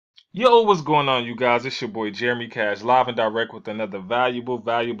Yo, what's going on, you guys? It's your boy Jeremy Cash, live and direct with another valuable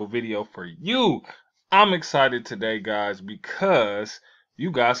video for you. I'm excited today, guys, because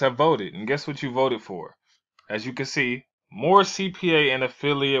you guys have voted. And guess what you voted for? As you can see, more CPA and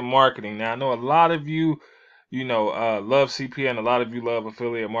affiliate marketing. Now, I know a lot of you, love CPA and a lot of you love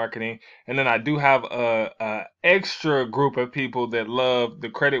affiliate marketing. And then I do have a extra group of people that love the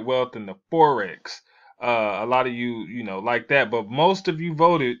credit wealth and the Forex. A lot of you, like that, but most of you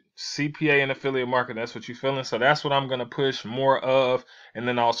voted CPA and affiliate marketing. That's what you're feeling. So that's what I'm going to push more of. And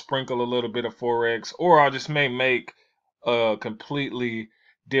then I'll sprinkle a little bit of Forex, or I'll just may make a completely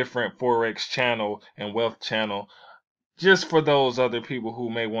different Forex channel and wealth channel just for those other people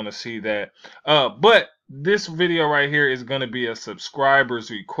who may want to see that. But this video right here is going to be a subscriber's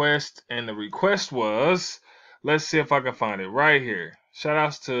request. And the request was, let's see if I can find it right here. Shout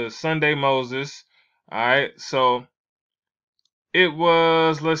outs to Sunday Moses. All right, so it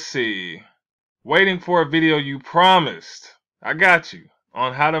was, let's see, waiting for a video you promised. I got you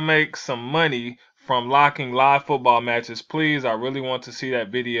on how to make some money from locking live football matches. Please, I really want to see that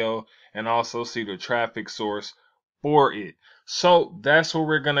video and also see the traffic source for it. So that's what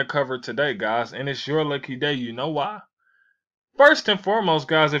we're going to cover today, guys. And it's your lucky day. You know why? First and foremost,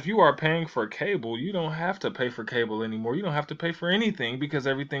 guys, if you are paying for cable, you don't have to pay for cable anymore. You don't have to pay for anything because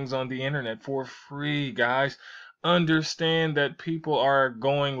everything's on the internet for free, guys. Understand that people are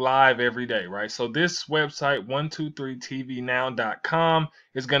going live every day, right? So this website, 123tvnow.com,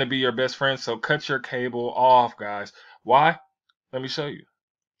 is going to be your best friend. So cut your cable off, guys. Why? Let me show you.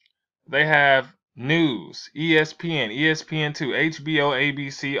 They have news, ESPN, ESPN2, HBO,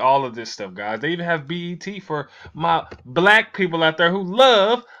 ABC, all of this stuff, guys. They even have BET for my black people out there who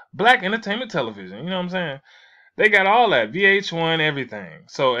love black entertainment television. You know what I'm saying? They got all that, VH1, everything.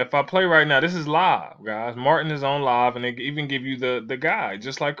 So if I play right now, this is live, guys. Martin is on live, and they even give you the guide,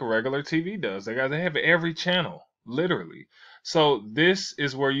 just like a regular TV does. They have every channel, literally. So this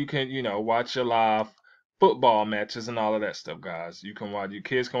is where you can, watch your live football matches and all of that stuff, guys. You can watch, your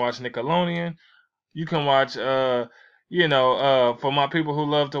kids can watch Nickelodeon. You can watch, for my people who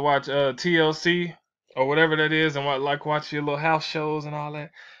love to watch TLC or whatever that is, and watch your little house shows and all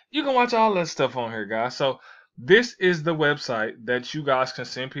that. You can watch all that stuff on here, guys. So this is the website that you guys can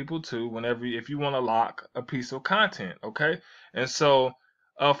send people to whenever, if you want to lock a piece of content, okay? And so,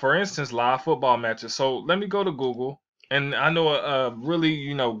 for instance, live football matches. So let me go to Google. And I know a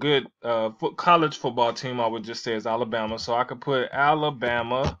really, good college football team, I would just say, is Alabama. So I could put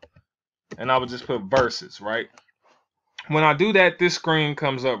Alabama, and I would just put versus, right? When I do that, this screen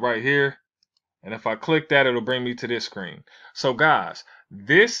comes up right here. And if I click that, it'll bring me to this screen. So guys,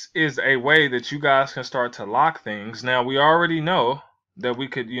 this is a way that you guys can start to lock things. Now, we already know that we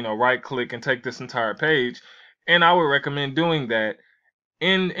could, right click and take this entire page. And I would recommend doing that.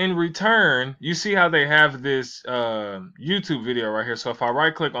 In return, you see how they have this YouTube video right here. So if I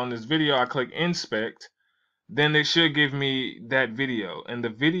right click on this video, I click inspect, then it should give me that video. And the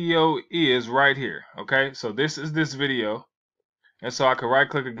video is right here. Okay, so this is this video. And so I could right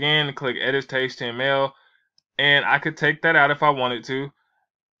click again and click edit to HTML. And I could take that out if I wanted to.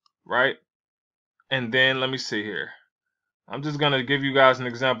 Right? And then let me see here. I'm just going to give you guys an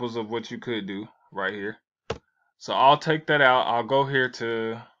examples of what you could do right here. So I'll take that out. I'll go here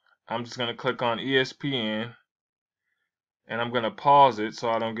to, I'm just going to click on ESPN. And I'm going to pause it so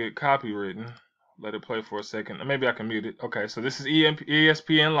I don't get copywritten. Let it play for a second. Maybe I can mute it. Okay, so this is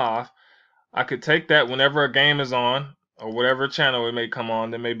ESPN Live. I could take that whenever a game is on, or whatever channel it may come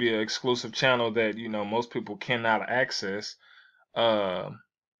on. There may be an exclusive channel that, most people cannot access. I'll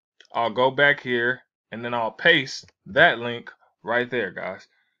go back here, and then I'll paste that link right there, guys.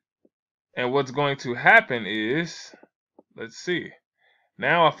 And what's going to happen is, let's see.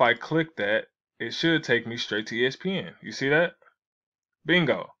 Now if I click that, it should take me straight to ESPN. You see that?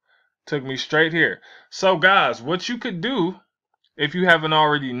 Bingo. Took me straight here. So guys, what you could do, if you haven't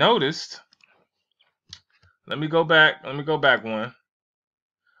already noticed, let me go back one.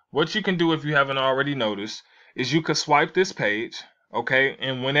 What you can do if you haven't already noticed is you could swipe this page, okay?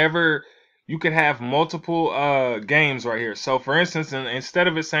 And whenever you could have multiple games right here. So for instance, instead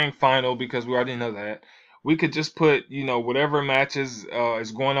of it saying final, because we already know that, we could just put, whatever matches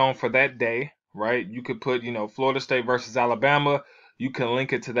is going on for that day, right? You could put, Florida State versus Alabama. You can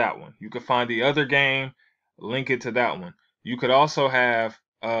link it to that one. You could find the other game, link it to that one. You could also have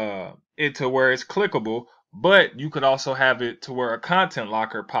it to where it's clickable, but you could also have it to where a content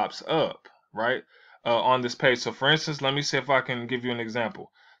locker pops up, right, on this page. So for instance, let me see if I can give you an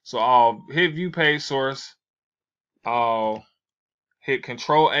example. So I'll hit view page source. I'll hit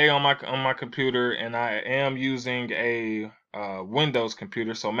Control A on my computer, and I am using a Windows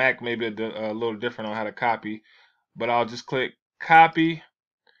computer. So Mac may be a little different on how to copy, but I'll just click copy,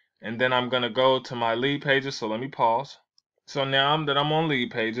 and then I'm gonna go to my lead pages. So let me pause. So now that I'm on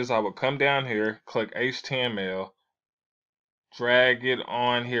lead pages, I will come down here, click HTML, drag it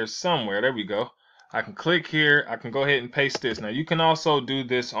on here somewhere. There we go. I can click here. I can go ahead and paste this. Now you can also do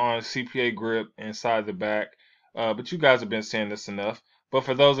this on CPAGRIP inside the back, but you guys have been seeing this enough. But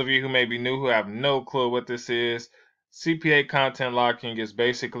for those of you who may be new, who have no clue what this is, CPA content locking is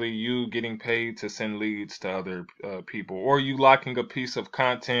basically you getting paid to send leads to other people, or you locking a piece of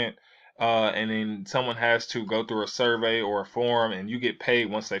content, and then someone has to go through a survey or a form, and you get paid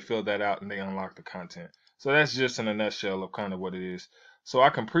once they fill that out and they unlock the content. So that's just in a nutshell of kind of what it is. So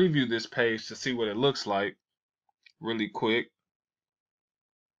I can preview this page to see what it looks like really quick.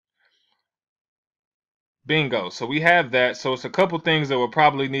 Bingo. So we have that. So it's a couple things that will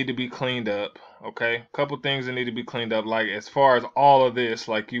probably need to be cleaned up. Okay. A couple things that need to be cleaned up. Like as far as all of this,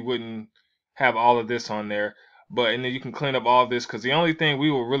 like you wouldn't have all of this on there. But and then you can clean up all of this, because the only thing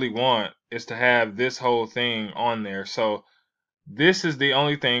we will really want is to have this whole thing on there. So this is the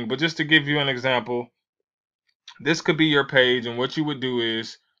only thing. But just to give you an example, this could be your page, and what you would do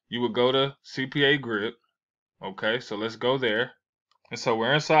is you would go to CPAGRIP. Okay, so let's go there. And so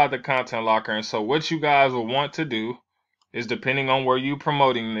we're inside the content locker. And so what you guys will want to do is, depending on where you're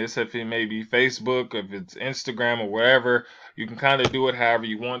promoting this, if it may be Facebook, if it's Instagram or wherever, you can kind of do it however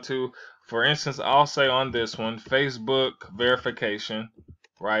you want to. For instance, I'll say on this one, Facebook verification,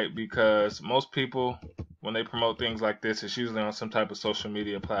 right? Because most people, when they promote things like this, it's usually on some type of social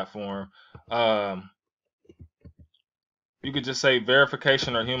media platform. You could just say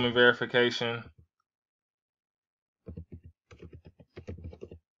verification or human verification,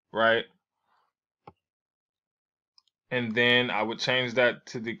 right? And then I would change that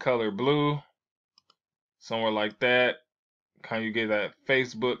to the color blue, somewhere like that. Kind of you get that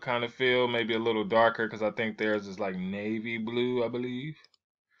Facebook kind of feel, maybe a little darker, because I think theirs is like navy blue, I believe.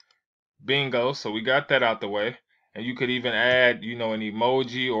 Bingo. So we got that out the way. And you could even add, you know, an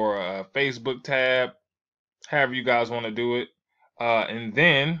emoji or a Facebook tab, however you guys want to do it. And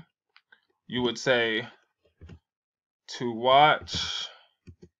then you would say to watch,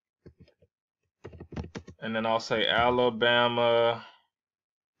 and then I'll say Alabama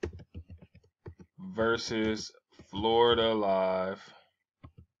versus Florida live.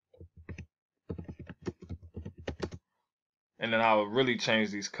 And then I'll really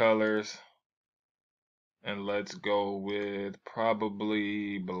change these colors. And let's go with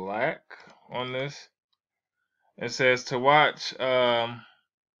probably black on this. It says to watch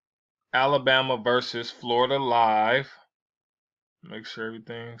Alabama versus Florida live. Make sure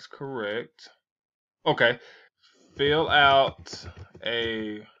everything's correct. Okay. Fill out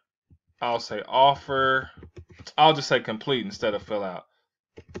a, I'll say offer. I'll just say complete instead of fill out.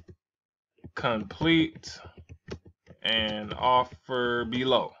 Complete and offer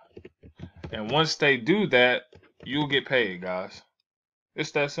below. And once they do that, you'll get paid, guys.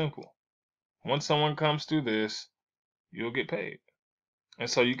 It's that simple. Once someone comes through this, you'll get paid. And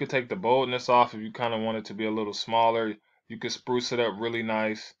so you could take the boldness off if you kind of want it to be a little smaller. You could spruce it up really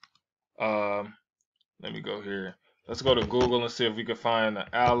nice. Let me go here. Let's go to Google and see if we can find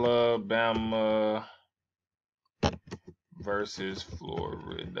Alabama versus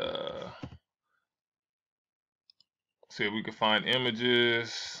Florida. See if we can find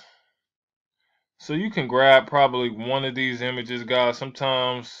images. So you can grab probably one of these images, guys.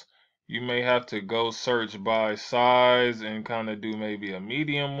 Sometimes you may have to go search by size and kind of do maybe a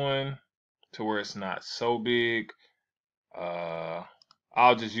medium one to where it's not so big.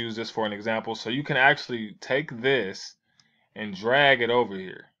 I'll just use this for an example. So you can actually take this and drag it over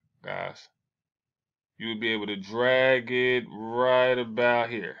here, guys. You would be able to drag it right about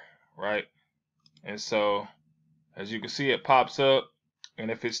here, right? And so as you can see, it pops up.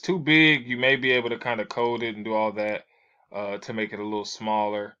 And if it's too big, you may be able to kind of code it and do all that to make it a little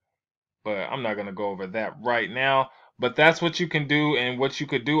smaller. But I'm not going to go over that right now. But that's what you can do. And what you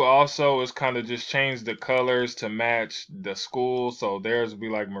could do also is kind of just change the colors to match the school. So theirs would be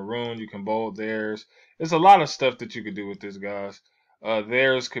like maroon. You can bold theirs. There's a lot of stuff that you could do with this, guys.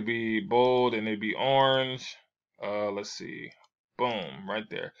 Theirs could be bold and it'd be orange. Let's see. Boom, right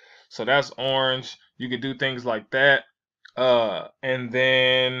there. So that's orange. You could do things like that. And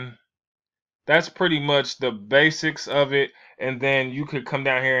then that's pretty much the basics of it. And then you could come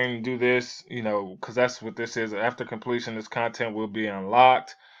down here and do this, you know, because that's what this is. After completion, this content will be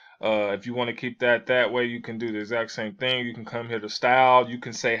unlocked. If you want to keep that way, you can do the exact same thing. You can come here to style. You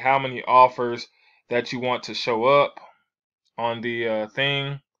can say how many offers that you want to show up on the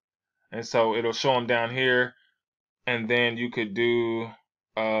thing. And so it'll show them down here. And then you could do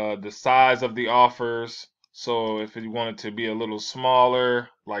the size of the offers. So if you want it to be a little smaller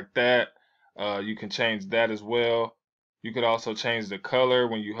like that, you can change that as well. You could also change the color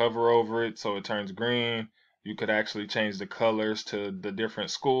when you hover over it so it turns green. You could actually change the colors to the different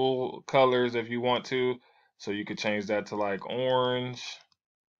school colors if you want to. So you could change that to like orange.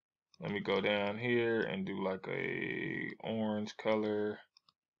 Let me go down here and do like a orange color.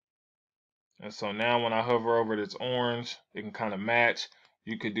 And so now when I hover over this orange, it can kind of match.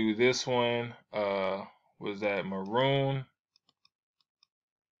 You could do this one, was that maroon?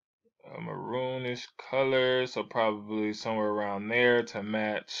 A maroonish color, so probably somewhere around there to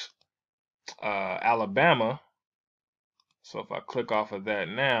match Alabama. So if I click off of that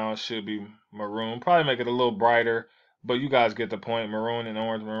now, it should be maroon. Probably make it a little brighter, but you guys get the point. Maroon and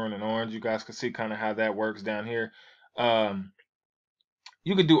orange, maroon and orange. You guys can see kind of how that works down here.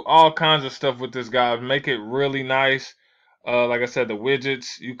 You could do all kinds of stuff with this guy. Make it really nice. Like I said, the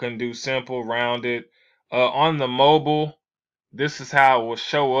widgets, you can do simple, rounded. On the mobile, this is how it will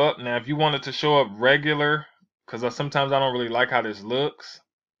show up. Now, if you want it to show up regular, because sometimes I don't really like how this looks,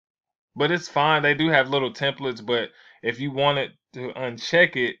 but it's fine. They do have little templates, but if you wanted to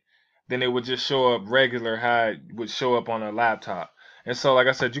uncheck it, then it would just show up regular how it would show up on a laptop. And so, like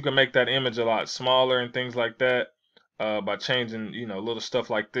I said, you can make that image a lot smaller and things like that by changing, little stuff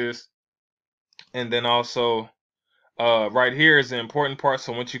like this. And then also, right here is the important part.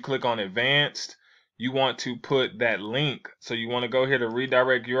 So once you click on advanced, you want to put that link. So you want to go here to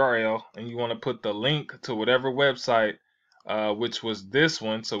redirect URL, and you want to put the link to whatever website, which was this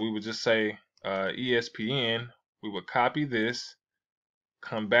one. So we would just say ESPN. We would copy this,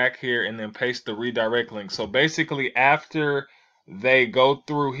 come back here, and then paste the redirect link. So basically, after they go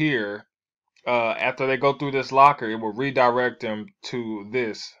through here, after they go through this locker, it will redirect them to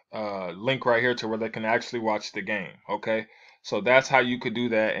this link right here to where they can actually watch the game. Okay, so that's how you could do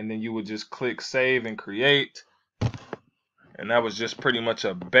that, and then you would just click save and create, and that was just pretty much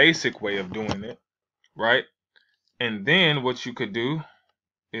a basic way of doing it, right? And then what you could do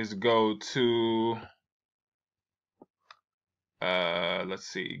is go to let's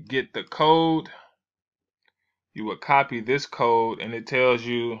see, get the code. You would copy this code, and it tells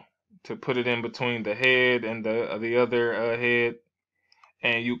you to put it in between the head and the other head.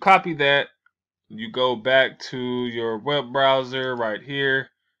 And you copy that, you go back to your web browser right here,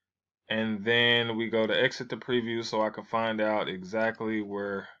 and then we go to exit the preview so I can find out exactly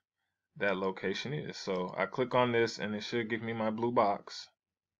where that location is. So I click on this and it should give me my blue box.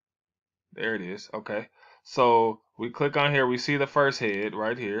 There it is. Okay, so we click on here, we see the first head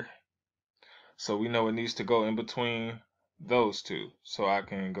right here, so we know it needs to go in between those two. So I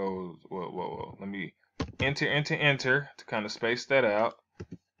can go, whoa, let me enter to kind of space that out.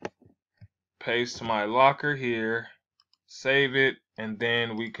 Paste my locker here, save it, and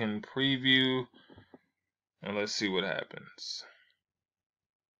then we can preview, and let's see what happens.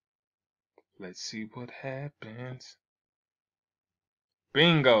 Let's see what happens.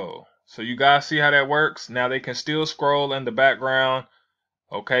 Bingo. So you guys see how that works? Now they can still scroll in the background,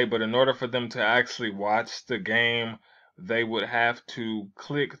 okay, but in order for them to actually watch the game, they would have to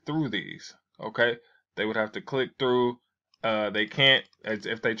click through these, okay? They would have to click through. They can't,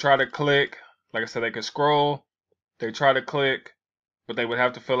 if they try to click, like I said, they can scroll. They try to click, but they would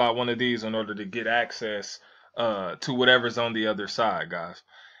have to fill out one of these in order to get access to whatever's on the other side, guys.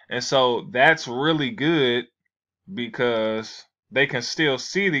 And so that's really good because they can still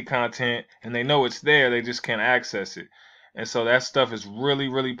see the content and they know it's there, they just can't access it. And so that stuff is really,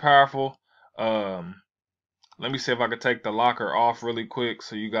 really powerful. Let me see if I could take the locker off really quick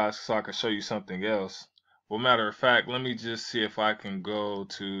so I can show you something else. Well, matter of fact, let me just see if I can go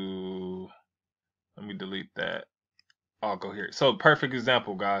to, let me delete that. I'll go here. So perfect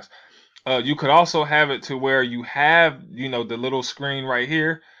example, guys. You could also have it to where you have, the little screen right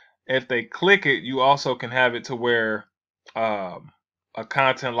here. If they click it, you also can have it to where a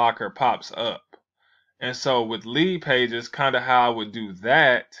content locker pops up. And so with lead pages, kind of how I would do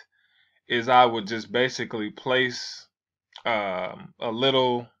that is I would just basically place a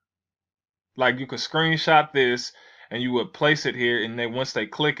little, like you could screenshot this and you would place it here, and then once they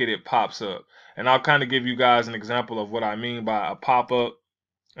click it, it pops up. And I'll kind of give you guys an example of what I mean by a pop-up.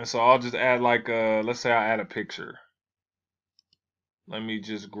 And so I'll just add like, let's say I add a picture. Let me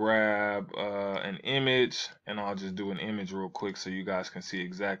just grab an image, and I'll just do an image real quick so you guys can see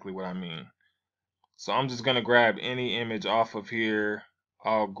exactly what I mean. So I'm just going to grab any image off of here.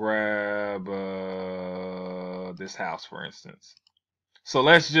 I'll grab this house, for instance. So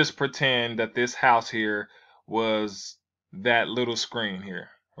let's just pretend that this house here was that little screen here.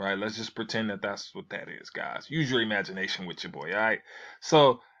 right? Let's just pretend that that's what that is, guys. Use your imagination with your boy, all right?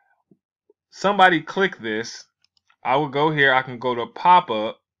 So somebody click this. I will go here. I can go to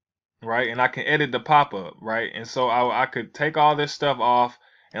pop-up, right? And I can edit the pop-up, right? And so I could take all this stuff off,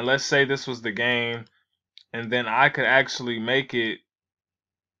 and let's say this was the game, and then I could actually make it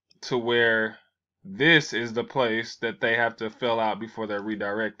to where this is the place that they have to fill out before they're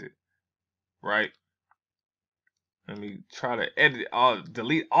redirected, right? Let me try to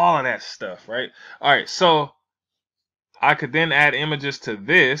delete all of that stuff, right? All right, so I could then add images to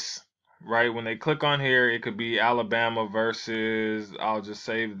this, right? When they click on here, it could be Alabama versus, I'll just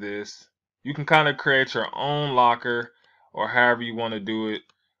save this. You can kind of create your own locker or however you want to do it.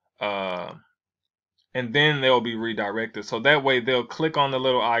 And then they'll be redirected. So that way they'll click on the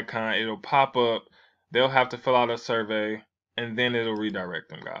little icon, it'll pop up, they'll have to fill out a survey, and then it'll redirect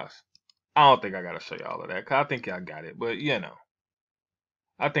them, guys. I don't think I gotta show you all of that, cause I think y'all got it, but you know,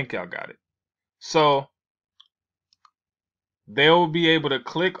 I think y'all got it. So they'll be able to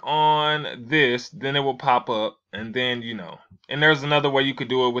click on this, then it will pop up, and then you know, and there's another way you could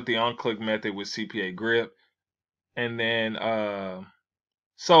do it with the on-click method with CPAGRIP, and then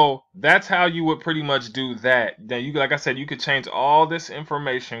so that's how you would pretty much do that. Then you, like I said, you could change all this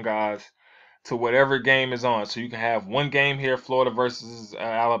information, guys, to whatever game is on. So you can have one game here, Florida versus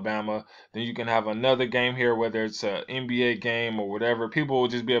Alabama. Then you can have another game here, whether it's an NBA game or whatever. People will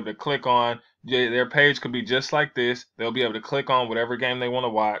just be able to click on. Their page could be just like this. They'll be able to click on whatever game they want to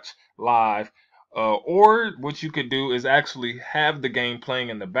watch live. Or what you could do is actually have the game playing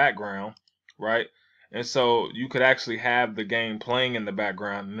in the background, right? And so you could actually have the game playing in the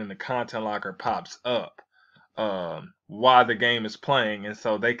background, and then the content locker pops up while the game is playing, and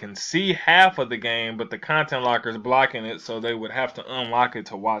so they can see half of the game, but the content locker is blocking it, so they would have to unlock it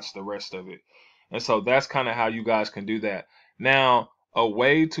to watch the rest of it. And so that's kind of how you guys can do that. Now, a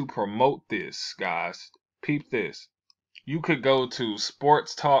way to promote this, guys, peep this. You could go to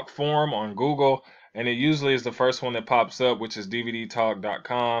Sports Talk Forum on Google, and it usually is the first one that pops up, which is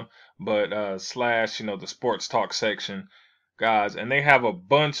dvdtalk.com, but slash, you know, the Sports Talk section, guys. And they have a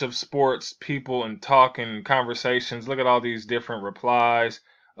bunch of sports people and talking conversations. Look at all these different replies.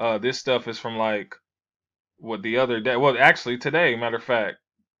 This stuff is from like, what, the other day? Well, actually today, matter of fact.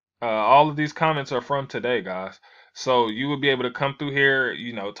 All of these comments are from today, guys. So you would be able to come through here,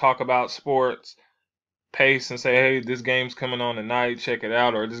 you know, talk about sports, paste and say, hey, this game's coming on tonight, check it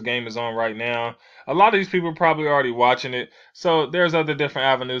out, or this game is on right now. A lot of these people are probably already watching it, so there's other different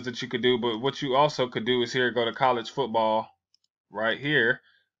avenues that you could do. But what you also could do is here, go to college football right here,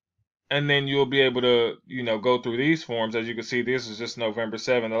 and then you'll be able to, you know, go through these forms. As you can see, this is just November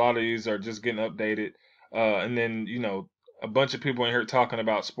 7th. A lot of these are just getting updated, and then, you know, a bunch of people in here talking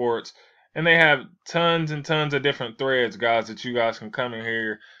about sports, and they have tons and tons of different threads, guys, that you guys can come in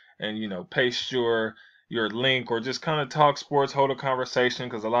here and, you know, paste your link, or just kind of talk sports, hold a conversation,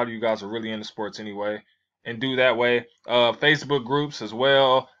 because a lot of you guys are really into sports anyway, and do that way. Facebook groups as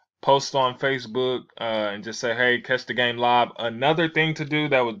well. Post on Facebook and just say, hey, catch the game live. Another thing to do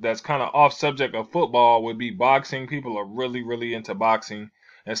that's kind of off subject of football would be boxing. People are really, really into boxing,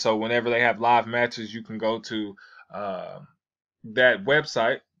 and so whenever they have live matches, you can go to that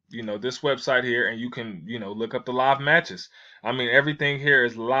website, you know, this website here, and you can, you know, look up the live matches. I mean, everything here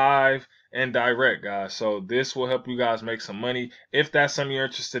is live and direct, guys. So this will help you guys make some money. If that's something you're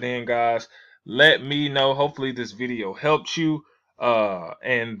interested in, guys, let me know. Hopefully this video helped you.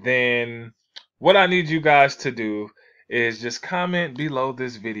 And then what I need you guys to do is just comment below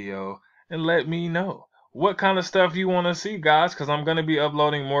this video and let me know what kind of stuff you want to see, guys, because I'm going to be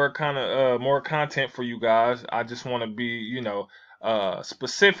uploading more content for you guys. I just want to be, you know,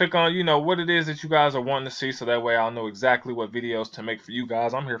 specific on, you know, what it is that you guys are wanting to see, so that way I'll know exactly what videos to make for you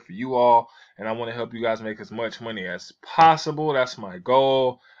guys. I'm here for you all, and I want to help you guys make as much money as possible. That's my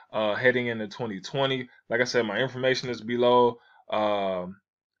goal heading into 2020. Like I said, my information is below.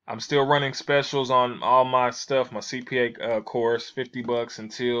 I'm still running specials on all my stuff. My CPA course, $50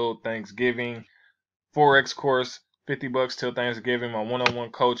 until Thanksgiving. Forex course, $50 till Thanksgiving. My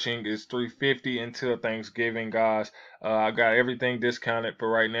one-on-one coaching is $350 until Thanksgiving, guys. I got everything discounted for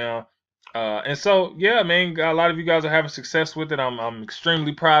right now. And so, yeah, man, a lot of you guys are having success with it. I'm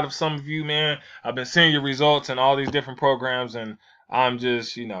extremely proud of some of you, man. I've been seeing your results in all these different programs, and I'm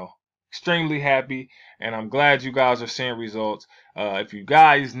just, you know, extremely happy, and I'm glad you guys are seeing results. If you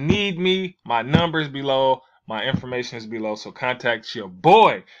guys need me, my number is below. My information is below, so contact your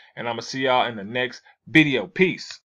boy, and I'm going to see y'all in the next video. Peace.